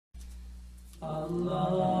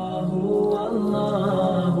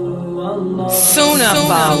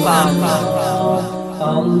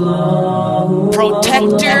Sunnahfollowers,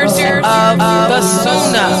 protectors of the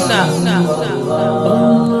Sunnah.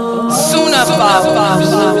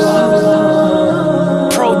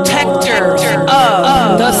 Sunnahfollowers, protectors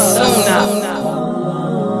of the Sunnah.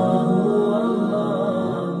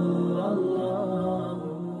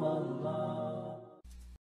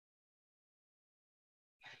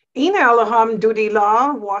 Ina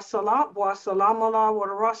alhamdulillah, wa salam Allah wa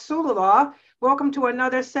rasulullah. Welcome to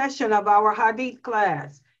another session of our hadith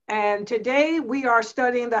class. And today we are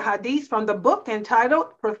studying the hadith from the book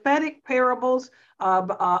entitled Prophetic Parables of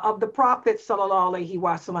the Prophet sallallahu alaihi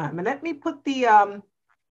wasallam. And let me put the,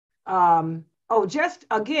 just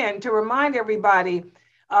again to remind everybody,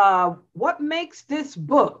 what makes this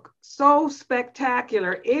book so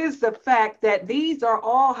spectacular is the fact that these are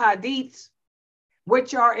all hadiths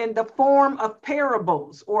which are in the form of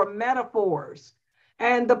parables or metaphors.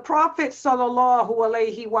 And the Prophet sallallahu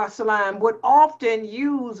alaihi wasallam would often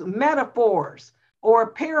use metaphors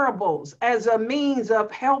or parables as a means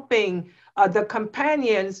of helping the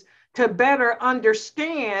companions to better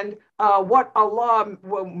understand what Allah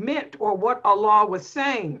meant or what Allah was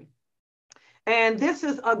saying. And this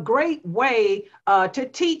is a great way to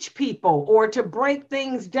teach people or to break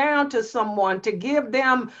things down to someone, to give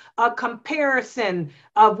them a comparison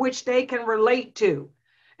of which they can relate to.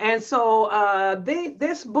 And so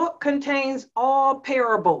this book contains all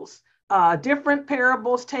parables, different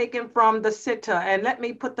parables taken from the Sitta. And let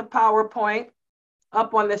me put the PowerPoint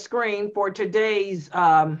up on the screen for today's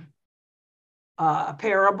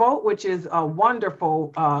parable, which is a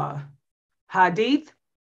wonderful hadith.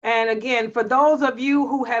 And again, for those of you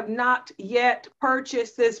who have not yet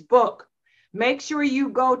purchased this book, make sure you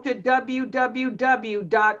go to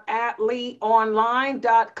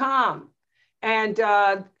www.atleonline.com and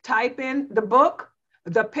type in the book,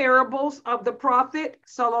 The Parables of the Prophet,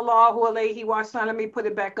 sallallahu alaihi wasallam. Let me put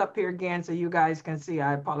it back up here again so you guys can see.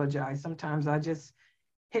 I apologize. Sometimes I just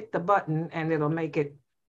hit the button and it'll make it.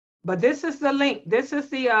 But this is the link. This is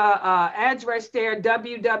the address there,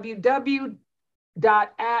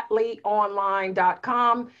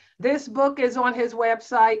 www.atleonline.com. This book is on his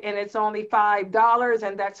website and it's only $5,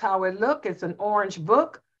 and that's how it looks. It's an orange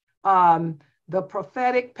book, The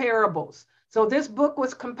Prophetic Parables. So this book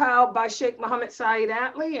was compiled by Sheikh Muhammad Saeed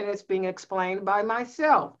Atlee, and it's being explained by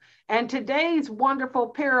myself. And today's wonderful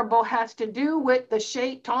parable has to do with the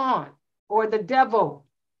shaitan or the devil.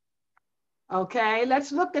 Okay,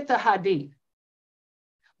 let's look at the hadith.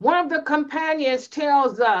 One of the companions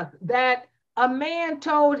tells us that a man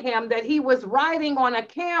told him that he was riding on a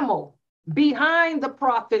camel behind the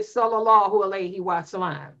Prophet sallallahu alaihi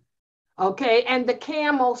wasallam. Okay, and the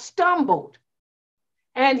camel stumbled.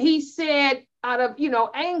 And he said, out of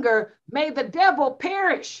anger, may the devil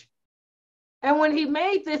perish. And when he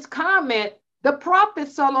made this comment, the Prophet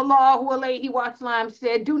sallallahu alaihi wasallam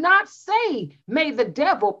said, do not say, may the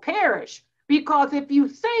devil perish, because if you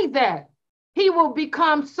say that, he will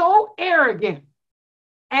become so arrogant.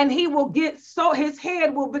 And he will his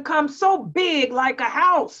head will become so big like a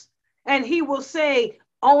house. And he will say,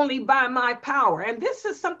 only by my power. And this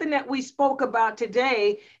is something that we spoke about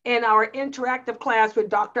today in our interactive class with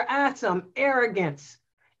Dr. Asim, arrogance.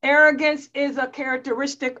 Arrogance is a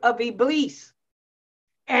characteristic of Iblis.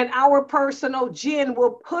 And our personal jinn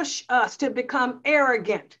will push us to become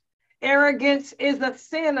arrogant. Arrogance is a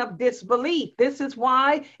sin of disbelief. This is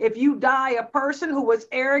why if you die a person who was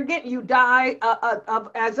arrogant, you die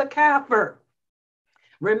as a kafir.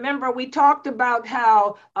 Remember, we talked about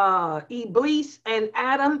how Iblis and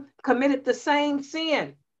Adam committed the same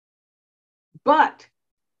sin. But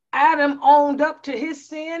Adam owned up to his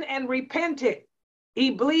sin and repented.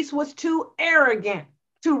 Iblis was too arrogant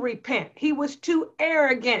to repent. He was too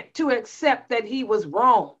arrogant to accept that he was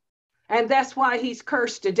wrong. And that's why he's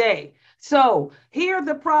cursed today. So here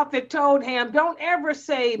the prophet told him, don't ever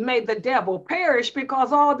say, may the devil perish,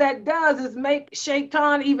 because all that does is make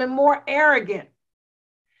Shaitan even more arrogant.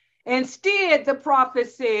 Instead, the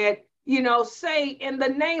prophet said, say in the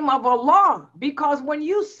name of Allah, because when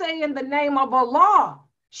you say in the name of Allah,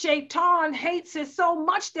 Shaitan hates it so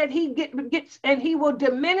much that he gets and he will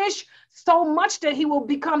diminish so much that he will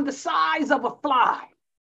become the size of a fly.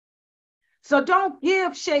 So don't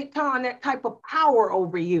give Shaitan that type of power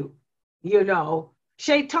over you.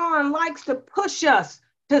 Shaitan likes to push us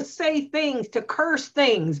to say things, to curse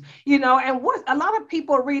things, and what a lot of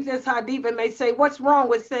people read this hadith and may say, what's wrong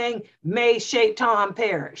with saying, may Shaitan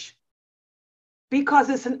perish? Because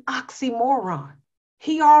it's an oxymoron.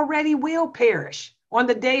 He already will perish on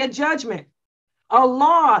the day of judgment.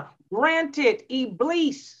 Allah granted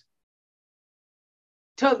Iblis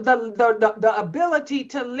to the ability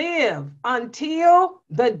to live until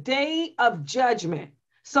the day of judgment.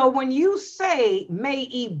 So when you say, may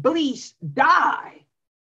Iblis die,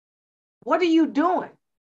 what are you doing?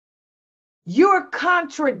 You're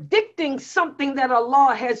contradicting something that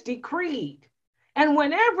Allah has decreed. And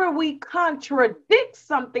whenever we contradict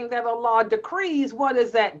something that Allah decrees, what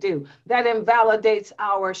does that do? That invalidates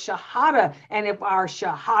our shahada. And if our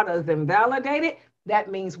shahada is invalidated,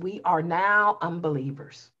 that means we are now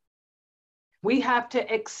unbelievers. We have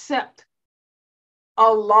to accept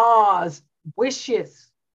Allah's wishes.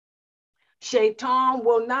 Shaitan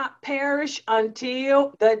will not perish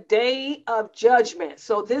until the day of judgment.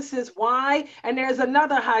 So this is why, and there's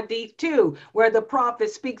another hadith too, where the prophet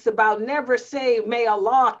speaks about never say, may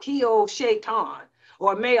Allah kill Shaitan,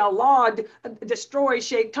 or may Allah destroy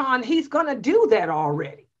Shaitan. He's going to do that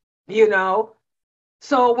already, you know.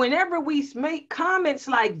 So whenever we make comments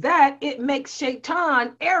like that, it makes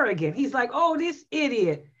Shaitan arrogant. He's like, oh, this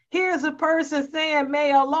idiot. Here's a person saying,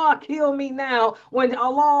 may Allah kill me now, when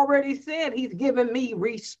Allah already said he's given me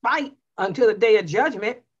respite until the day of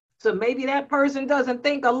judgment. So maybe that person doesn't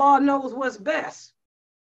think Allah knows what's best.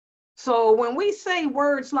 So when we say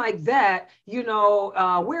words like that, you know,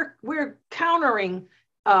 we're countering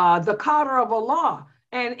the qadr of Allah.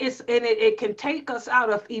 And it can take us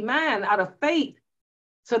out of iman, out of faith.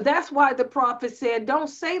 So that's why the prophet said, don't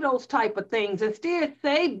say those type of things. Instead,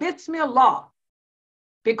 say Bismillah.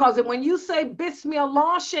 Because when you say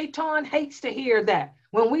Bismillah, Shaitan hates to hear that.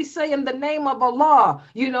 When we say in the name of Allah,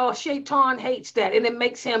 you know, Shaitan hates that. And it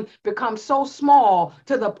makes him become so small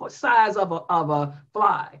to the size of a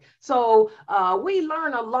fly. So we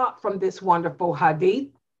learn a lot from this wonderful hadith.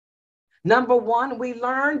 Number one, we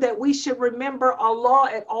learned that we should remember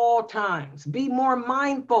Allah at all times. Be more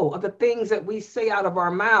mindful of the things that we say out of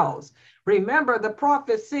our mouths. Remember, the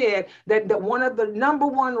prophet said that one of the number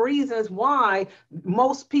one reasons why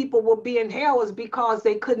most people will be in hell is because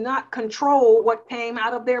they could not control what came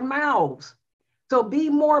out of their mouths. So be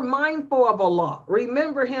more mindful of Allah.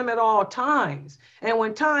 Remember him at all times. And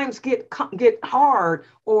when times get hard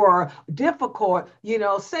or difficult, you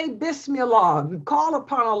know, say Bismillah, call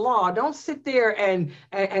upon Allah. Don't sit there and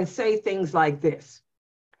say things like this.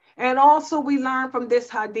 And also we learn from this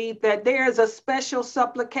hadith that there's a special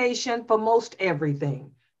supplication for most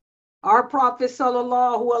everything. Our Prophet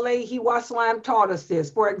sallallahu alaihi wasallam taught us this.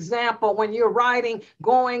 For example, when you're riding,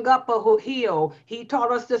 going up a hill, he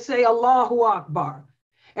taught us to say Allahu Akbar.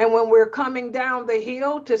 And when we're coming down the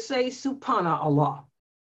hill, to say Subhanallah.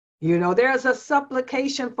 You know, there's a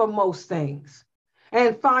supplication for most things.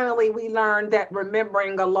 And finally, we learned that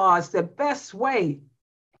remembering Allah is the best way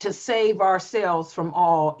to save ourselves from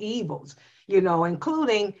all evils, you know,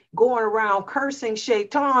 including going around cursing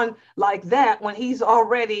Shaitan like that when it's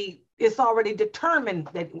already determined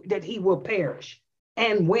that he will perish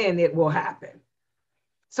and when it will happen.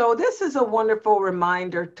 So this is a wonderful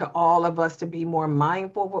reminder to all of us to be more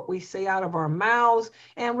mindful of what we say out of our mouths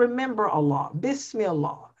and remember Allah.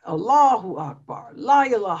 Bismillah. Allahu Akbar, La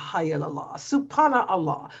ilaha illallah,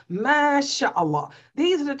 Subhanallah, MashaAllah.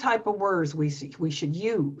 These are the type of words we should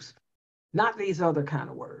use, not these other kind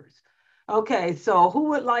of words. Okay, so who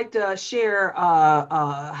would like to share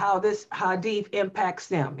how this hadith impacts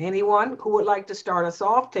them? Anyone who would like to start us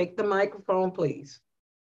off? Take the microphone, please.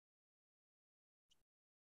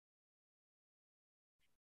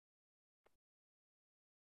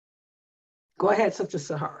 Go ahead, Sister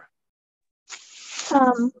Sahara.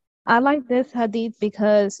 I like this hadith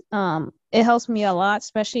because it helps me a lot,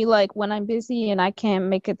 especially like when I'm busy and I can't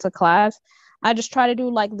make it to class. I just try to do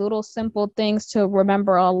like little simple things to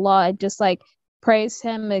remember Allah and just like praise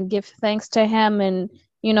him and give thanks to him and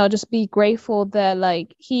you know just be grateful that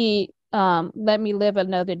like he let me live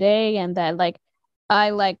another day and that like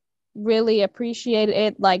I like really appreciate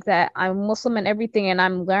it like that I'm Muslim and everything and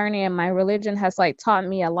I'm learning and my religion has like taught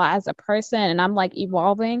me a lot as a person and I'm like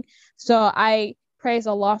evolving. So I praise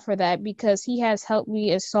Allah for that because he has helped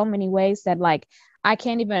me in so many ways that like I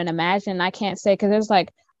can't even imagine. I can't say because there's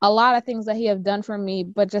like a lot of things that he have done for me,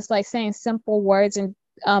 but just like saying simple words and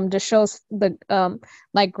just shows the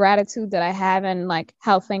like gratitude that I have and like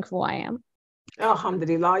how thankful I am.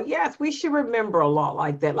 Alhamdulillah. Yes, we should remember Allah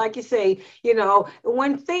like that. Like you say, you know,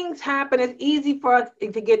 when things happen, it's easy for us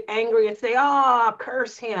to get angry and say, oh,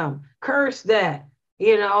 curse him, curse that.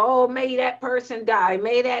 You know, oh, may that person die,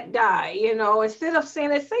 may that die. You know, instead of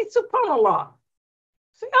saying it, say Subhanallah.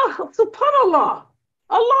 Say, oh, Subhanallah,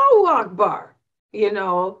 Allahu Akbar. You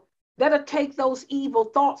know, that'll take those evil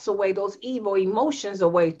thoughts away, those evil emotions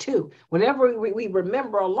away too. Whenever we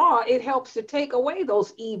remember Allah, it helps to take away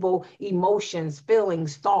those evil emotions,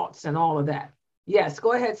 feelings, thoughts, and all of that. Yes,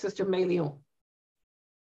 go ahead, Sister Melion.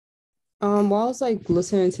 While I was like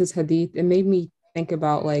listening to this hadith, it made me think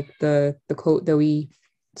about like the quote that we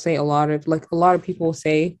say a lot of people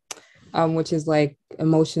say, which is like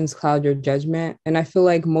emotions cloud your judgment. And I feel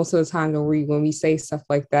like most of the time when we say stuff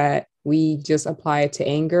like that, we just apply it to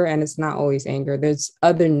anger, and it's not always anger. There's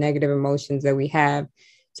other negative emotions that we have,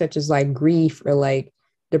 such as like grief or like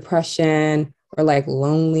depression or like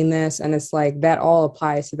loneliness. And it's like that all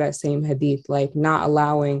applies to that same hadith, like not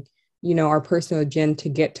allowing, our personal jinn to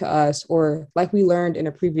get to us, or like we learned in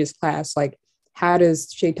a previous class, like how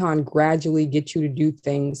does Shaitan gradually get you to do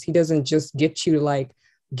things? He doesn't just get you to like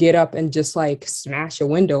get up and just like smash a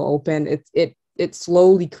window open. It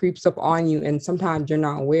slowly creeps up on you, and sometimes you're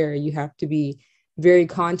not aware. You have to be very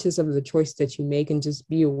conscious of the choice that you make, and just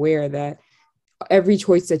be aware that every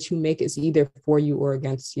choice that you make is either for you or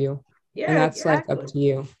against you. Yeah, and that's exactly. like up to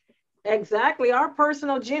you. Exactly. Our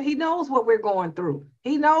personal jinn, he knows what we're going through.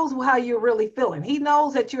 He knows how you're really feeling. He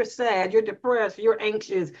knows that you're sad, you're depressed, you're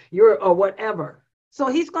anxious, you're or whatever. So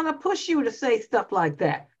he's going to push you to say stuff like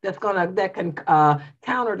that. That can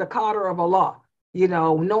counter the qadr of Allah.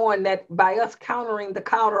 Knowing that by us countering the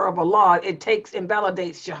qadr of Allah, it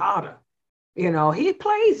invalidates shahada. He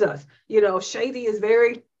plays us. Shady is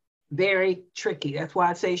very, very tricky. That's why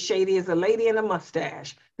I say shady is a lady in a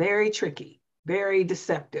mustache. Very tricky, very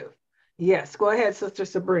deceptive. Yes, go ahead, Sister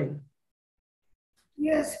Sabrina.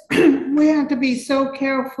 Yes, we have to be so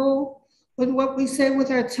careful with what we say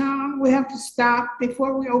with our tongue. We have to stop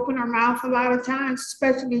before we open our mouth a lot of times,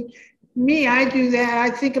 especially me. I do that.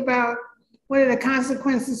 I think about what are the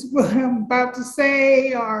consequences of what I'm about to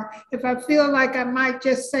say, or if I feel like I might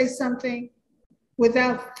just say something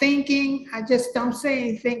without thinking, I just don't say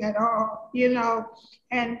anything at all,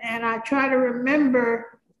 and I try to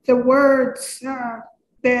remember the words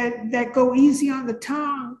that go easy on the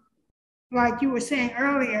tongue, like you were saying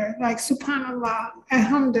earlier, like subhanallah,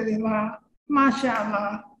 alhamdulillah,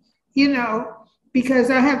 mashallah,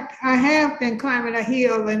 because I have been climbing a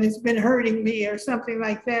hill and it's been hurting me or something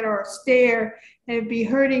like that, or a stair and it'd be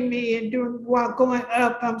hurting me, and while going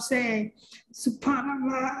up, I'm saying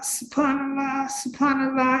subhanallah, subhanallah,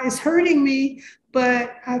 subhanallah. It's hurting me,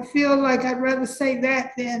 but I feel like I'd rather say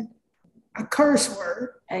that than a curse word.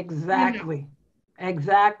 Exactly.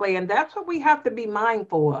 Exactly. And that's what we have to be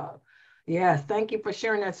mindful of. Yes. Thank you for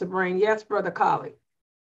sharing that, Sabrina. Yes, Brother Collie.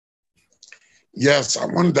 Yes, I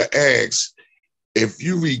wanted to ask, if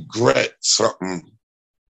you regret something,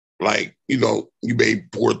 like, you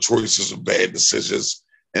made poor choices or bad decisions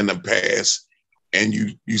in the past, and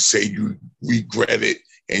you say you regret it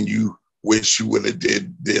and you wish you would have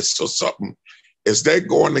did this or something, is that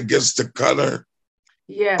going against the color?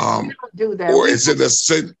 Yes, we don't do that. Or is it a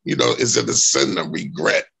sin, is it a sin of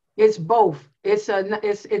regret? It's both. It's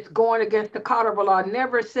going against the qadr of Allah.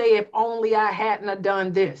 Never say, if only I hadn't have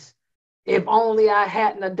done this. If only I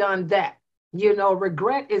hadn't have done that.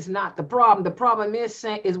 Regret is not the problem. The problem is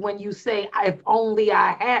when you say, if only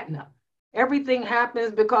I hadn't. Everything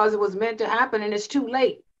happens because it was meant to happen, and it's too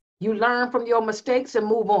late. You learn from your mistakes and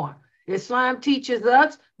move on. Islam teaches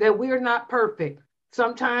us that we're not perfect.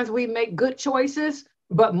 Sometimes we make good choices,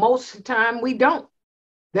 but most of the time we don't.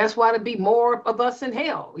 That's why there'd be more of us in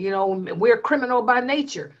hell. We're criminal by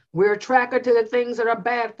nature. We're attracted to the things that are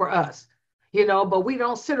bad for us. But we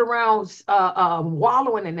don't sit around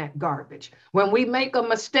wallowing in that garbage. When we make a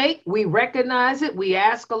mistake, we recognize it. We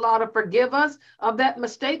ask Allah to forgive us of that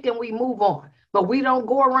mistake, and we move on. But we don't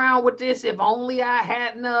go around with this, if only I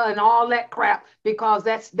hadn't, and all that crap, because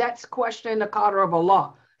that's questioning the qadr of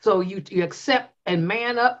Allah. So you accept and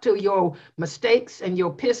man up to your mistakes and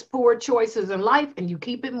your piss poor choices in life, and you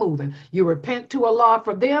keep it moving. You repent to Allah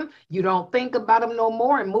for them. You don't think about them no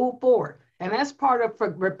more and move forward. And that's part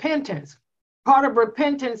of repentance. Part of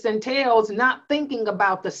repentance entails not thinking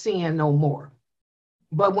about the sin no more.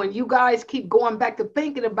 But when you guys keep going back to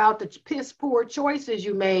thinking about the piss poor choices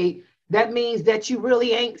you made, that means that you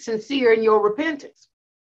really ain't sincere in your repentance.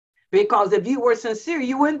 Because if you were sincere,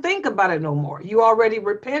 you wouldn't think about it no more. You already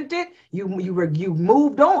repented. You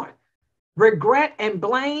moved on. Regret and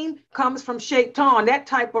blame comes from shaitan, that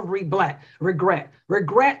type of regret. Regret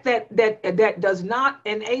that does not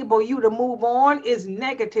enable you to move on is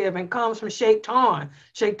negative and comes from shaitan.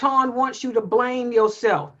 Shaitan wants you to blame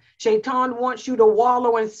yourself. Shaitan wants you to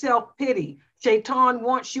wallow in self-pity. Shaitan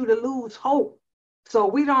wants you to lose hope. So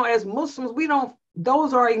we don't, as Muslims,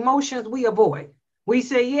 those are emotions we avoid. We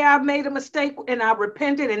say, yeah, I made a mistake and I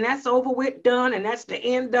repented and that's over with, done, and that's the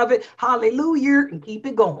end of it. Hallelujah, and keep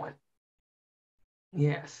it going.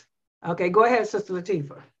 Yes. Okay, go ahead, Sister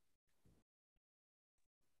Latifah.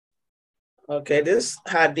 Okay, this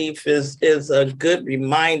hadith is a good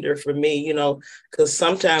reminder for me, you know, because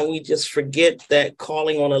sometimes we just forget that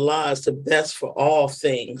calling on Allah is the best for all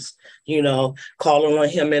things, you know, calling on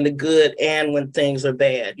him in the good and when things are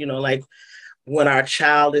bad, you know, like when our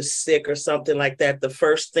child is sick or something like that, the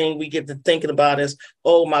first thing we get to thinking about is,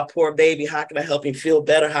 oh, my poor baby, how can I help him feel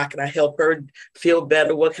better? How can I help her feel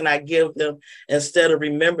better? What can I give them? Instead of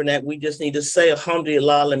remembering that, we just need to say,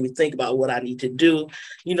 alhamdulillah, let me think about what I need to do.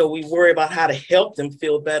 You know, we worry about how to help them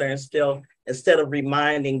feel better instead of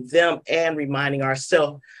reminding them and reminding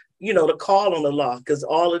ourselves, you know, to call on Allah, because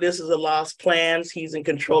all of this is Allah's plans. He's in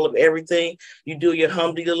control of everything. You do your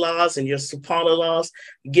alhamdulillahs and your subhanallahs,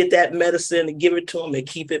 get that medicine and give it to him and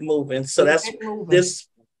keep it moving. So this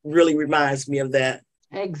really reminds me of that.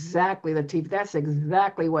 Exactly, Latif. That's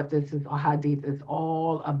exactly what this is, hadith is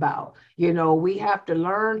all about. You know, we have to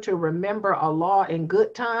learn to remember Allah in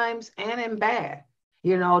good times and in bad.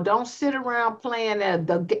 You know, don't sit around playing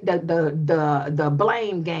the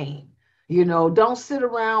blame game. You know, don't sit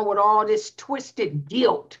around with all this twisted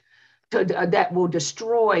guilt that will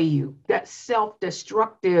destroy you, that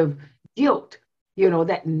self-destructive guilt, you know,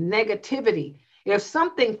 that negativity. If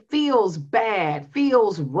something feels bad,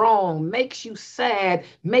 feels wrong, makes you sad,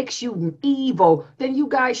 makes you evil, then you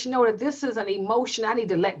guys should know that this is an emotion I need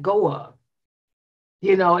to let go of.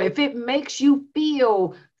 You know, if it makes you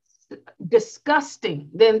feel disgusting,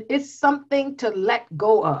 then it's something to let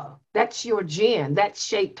go of. That's your jinn, that's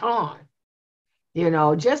shaitan. You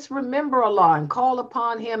know, just remember Allah and call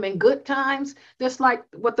upon him in good times, just like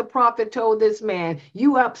what the prophet told this man.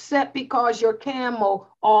 You upset because your camel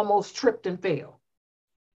almost tripped and fell.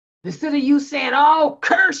 Instead of you saying, oh,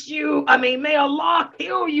 curse you, may Allah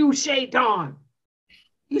kill you, shaitan.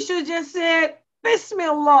 You should have just said,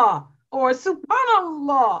 Bismillah, or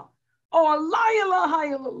Subhanallah, or La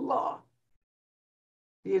ilaha illallah.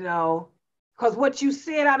 You know, because what you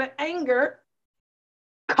said out of anger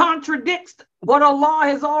contradicts what Allah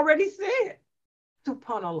has already said.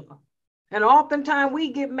 Subhanallah. And oftentimes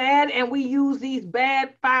we get mad and we use these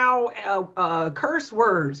bad, foul curse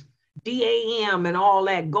words, DAM and all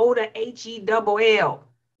that, go to HELL.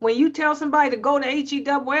 When you tell somebody to go to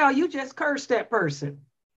HELL, you just curse that person.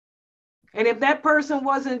 And if that person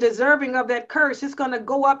wasn't deserving of that curse, it's going to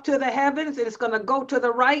go up to the heavens, and it's going to go to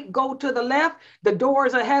the right, go to the left. The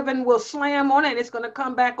doors of heaven will slam on it, and it's going to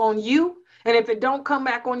come back on you. And if it don't come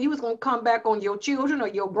back on you, it's going to come back on your children or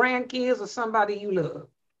your grandkids or somebody you love.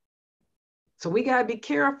 So we got to be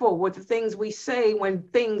careful with the things we say when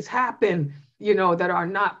things happen, you know, that are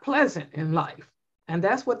not pleasant in life. And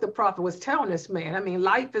that's what the prophet was telling this man.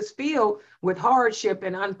 Life is filled with hardship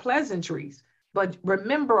and unpleasantries. But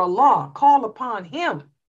remember Allah, call upon him.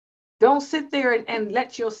 Don't sit there and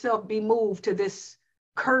let yourself be moved to this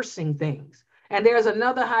cursing things. And there's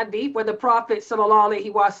another hadith where the Prophet sallallahu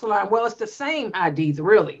alaihi wasallam, well, it's the same hadith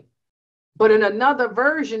really, but in another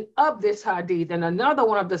version of this hadith and another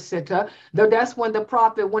one of the sitta, that's when the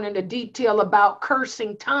Prophet went into detail about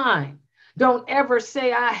cursing time. Don't ever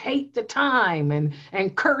say, I hate the time,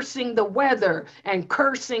 and cursing the weather and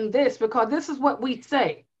cursing this, because this is what we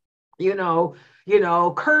say, you know,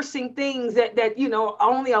 cursing things that you know,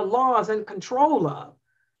 only Allah is in control of.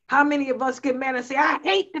 How many of us get mad and say, I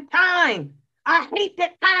hate the time. I hate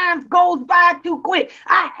that time goes by too quick.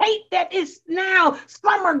 I hate that it's now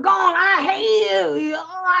summer gone. I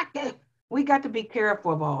hate it. We got to be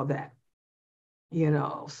careful of all that, you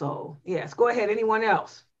know. So yes, go ahead. Anyone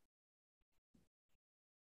else?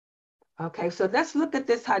 Okay, so let's look at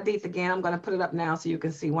this hadith again. I'm going to put it up now so you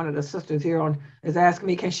can see. One of the sisters here is asking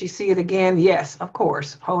me, can she see it again? Yes, of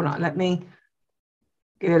course. Hold on. Let me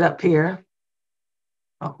get it up here.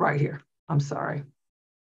 Oh, right here. I'm sorry.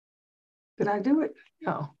 Did I do it?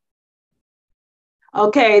 No.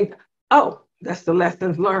 Okay. Oh, that's the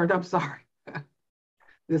lessons learned. I'm sorry.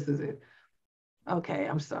 This is it. Okay,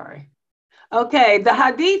 I'm sorry. Okay, the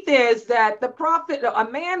hadith is that the prophet, a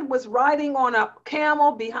man was riding on a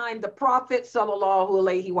camel behind the prophet, sallallahu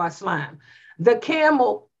alaihi wasallam. The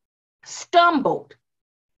camel stumbled.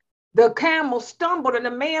 The camel stumbled and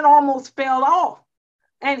the man almost fell off.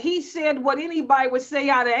 And he said what anybody would say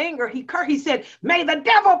out of anger. He said, may the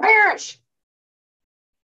devil perish.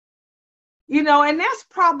 You know, and that's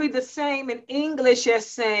probably the same in English as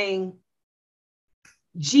saying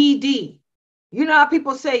GD. You know how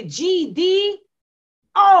people say GD?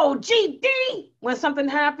 Oh, GD. When something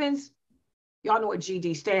happens, y'all know what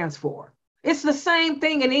GD stands for. It's the same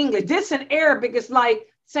thing in English. This in Arabic is like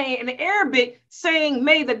saying, in Arabic, saying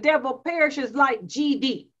may the devil perish is like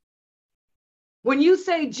GD. When you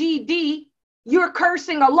say GD, you're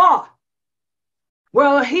cursing Allah.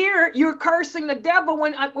 Well, here you're cursing the devil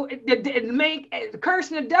when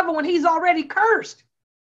cursing the devil when he's already cursed.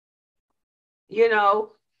 You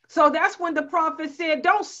know, so that's when the prophet said,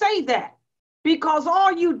 don't say that, because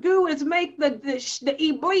all you do is make the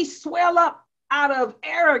Iblis swell up out of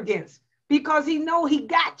arrogance, because he know he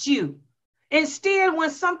got you. Instead, when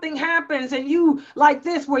something happens and you like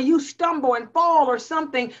this, where you stumble and fall or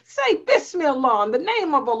something, say Bismillah in the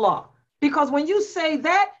name of Allah. Because when you say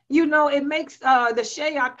that, you know, it makes the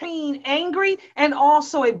shayateen angry, and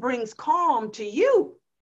also it brings calm to you.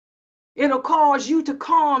 It'll cause you to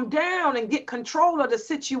calm down and get control of the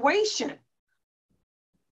situation.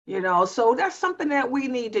 You know, so that's something that we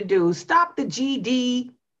need to do. Stop the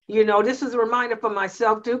GD. You know, this is a reminder for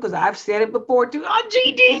myself too, because I've said it before too. Oh,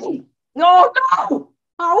 GD. No.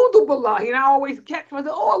 A'udhu. And I always catch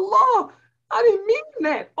myself, oh Allah, I didn't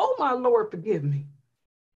mean that. Oh my Lord, forgive me.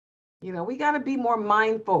 You know, we got to be more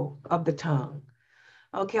mindful of the tongue.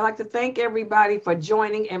 Okay, I'd like to thank everybody for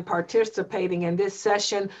joining and participating in this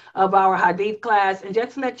session of our Hadith class. And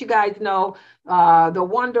just to let you guys know, the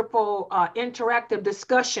wonderful interactive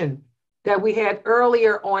discussion that we had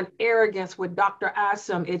earlier on arrogance with Dr.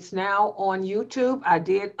 Asim, it's now on YouTube. I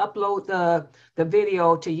did upload the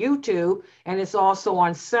video to YouTube, and it's also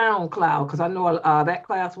on SoundCloud, because I know that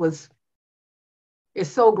class is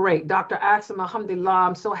so great. Dr. Asim, alhamdulillah,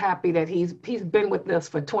 I'm so happy that he's been with us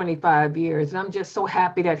for 25 years. And I'm just so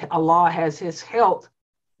happy that Allah has his health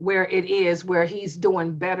where it is, where he's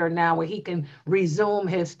doing better now, where he can resume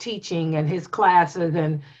his teaching and his classes.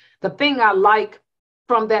 And the thing I like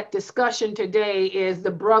from that discussion today is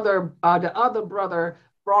the other brother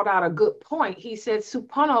brought out a good point. He said,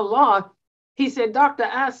 subhanallah, he said, Dr.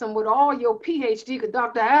 Asim, with all your PhD, because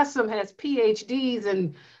Dr. Asim has PhDs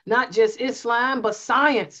in not just Islam, but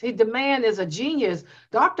science. The man is a genius.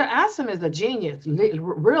 Dr. Asim is a genius,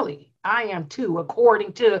 really. I am too,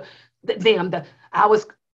 according to them. I was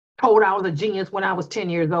told I was a genius when I was 10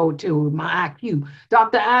 years old too, my IQ.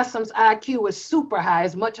 Dr. Asim's IQ is super high,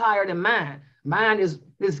 it's much higher than mine. Mine is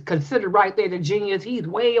considered right there the genius. He's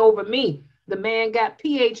way over me. The man got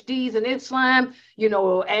PhDs in Islam, you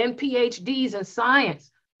know, and PhDs in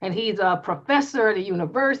science. And he's a professor at a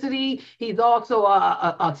university. He's also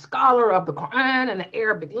a scholar of the Quran and the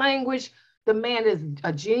Arabic language. The man is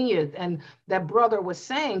a genius. And that brother was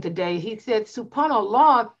saying today, he said,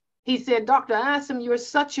 subhanallah, he said, Dr. Asim, you're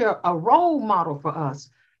such a role model for us,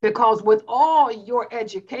 because with all your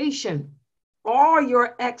education, all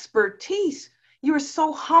your expertise, you're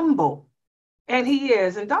so humble. And he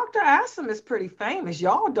is. And Dr. Asim is pretty famous.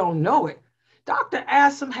 Y'all don't know it. Dr.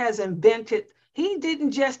 Asim has invented, he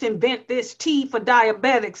didn't just invent this tea for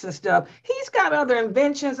diabetics and stuff. He's got other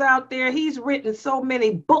inventions out there. He's written so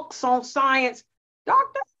many books on science.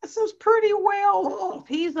 Dr. Asim's pretty well off.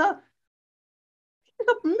 He's a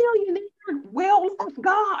millionaire, well-off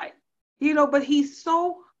guy, you know, but he's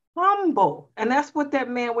so humble. And that's what that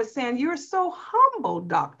man was saying. You're so humble,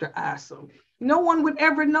 Dr. Asim. No one would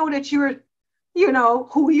ever know that you're, you know,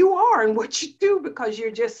 who you are and what you do, because you're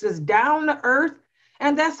just as down to earth.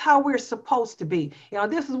 And that's how we're supposed to be. You know,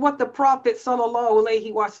 this is what the Prophet sallallahu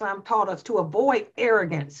alaihi wasallam taught us, to avoid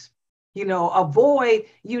arrogance. You know, avoid,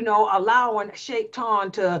 you know, allowing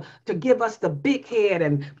shaitan to give us the big head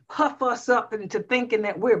and puff us up into thinking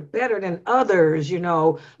that we're better than others. You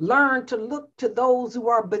know, learn to look to those who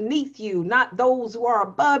are beneath you, not those who are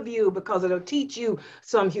above you, because it'll teach you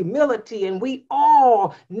some humility. And we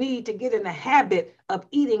all need to get in the habit of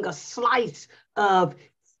eating a slice of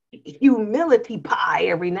humility pie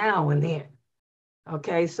every now and then.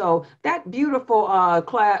 Okay, so that beautiful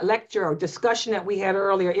lecture or discussion that we had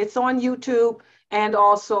earlier, it's on YouTube. And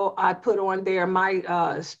also I put on there my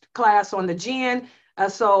class on the jinn.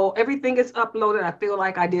 So everything is uploaded. I feel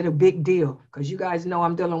like I did a big deal, because you guys know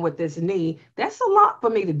I'm dealing with this knee. That's a lot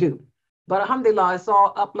for me to do. But alhamdulillah, it's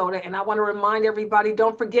all uploaded. And I want to remind everybody,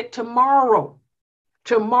 don't forget tomorrow,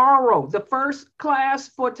 the first class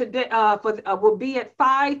for today will be at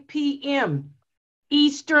 5 p.m.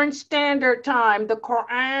 Eastern Standard Time, the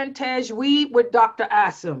Quran Tajweed with Dr.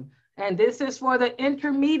 Asim. And this is for the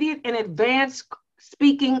intermediate and advanced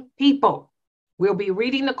speaking people. We'll be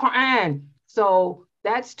reading the Quran. So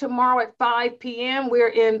that's tomorrow at 5 p.m. We're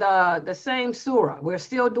in the same surah. We're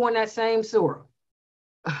still doing that same surah.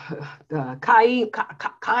 The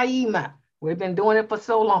Qaima. We've been doing it for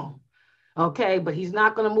so long. Okay, but he's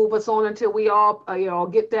not going to move us on until we all,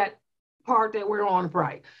 get that part that we're on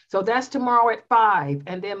right. So that's tomorrow at 5.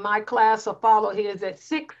 And then my class will follow his at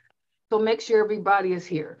 6. So make sure everybody is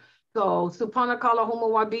here. So Subhanakala Huma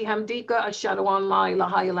wa bihamdika ashhadu an la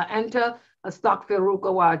ilaha illa anta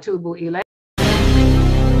astaghfiruka wa atubu ilayk.